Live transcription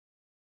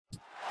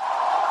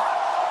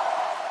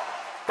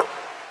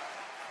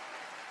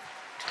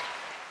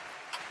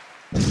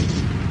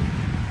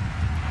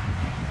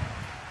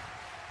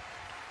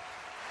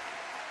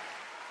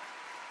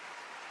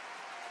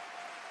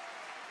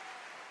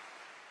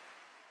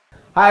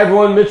Hi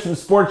everyone, Mitch from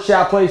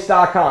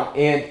SportsChatPlace.com,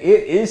 and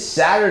it is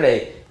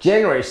Saturday,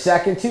 January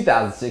 2nd,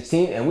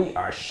 2016, and we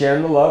are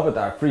sharing the love with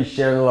our free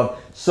Sharing the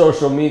Love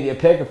social media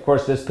pick. Of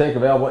course, this pick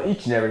available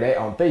each and every day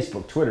on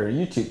Facebook, Twitter,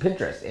 YouTube,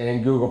 Pinterest,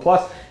 and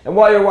Google+. And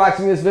while you're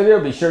watching this video,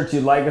 be sure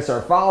to like us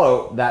or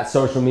follow that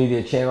social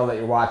media channel that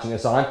you're watching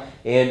us on.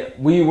 And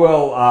we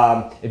will,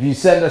 if you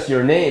send us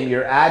your name,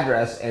 your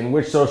address, and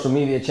which social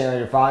media channel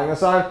you're following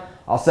us on,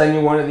 I'll send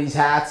you one of these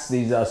hats,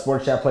 these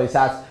Sports Chat Place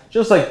hats,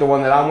 just like the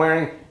one that I'm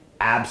wearing,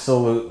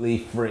 absolutely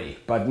free.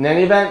 But in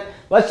any event,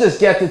 let's just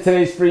get to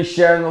today's free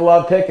Sharing the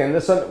Love pick. And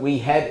this one, we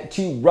head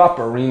to Rupp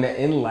Arena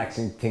in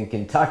Lexington,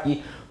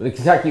 Kentucky, where the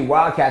Kentucky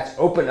Wildcats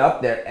open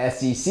up their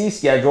SEC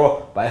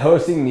schedule by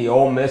hosting the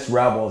Ole Miss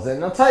Rebels.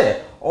 And I'll tell you,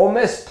 Ole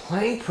Miss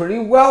playing pretty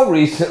well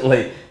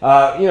recently.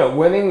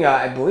 Winning,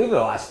 I believe, the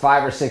last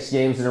 5 or 6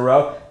 games in a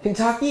row.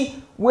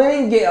 Kentucky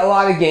winning a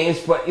lot of games,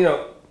 but,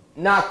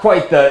 not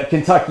quite the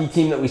Kentucky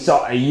team that we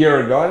saw a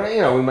year ago.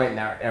 And, we might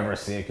not ever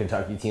see a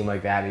Kentucky team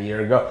like that a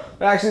year ago.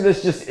 But actually,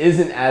 this just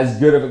isn't as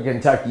good of a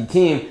Kentucky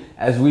team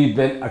as we've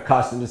been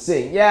accustomed to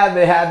seeing. Yeah,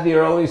 they had the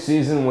early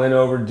season win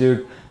over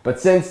Duke. But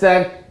since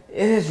then,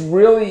 it has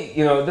really,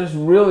 there's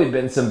really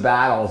been some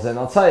battles. And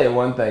I'll tell you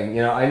one thing,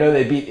 I know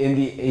they beat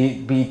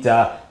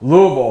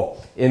Louisville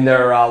in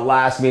their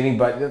last meeting,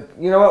 but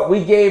you know what?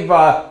 We gave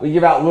out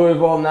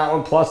Louisville in that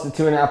one plus the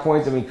 2.5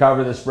 points, and we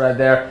covered the spread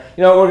there.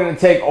 We're going to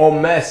take Ole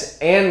Miss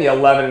and the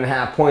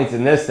 11.5 points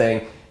in this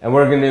thing, and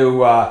we're going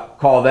to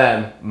call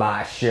them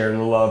my Sharing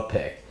the Love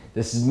pick.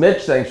 This is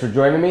Mitch. Thanks for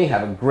joining me.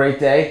 Have a great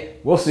day.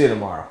 We'll see you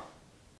tomorrow.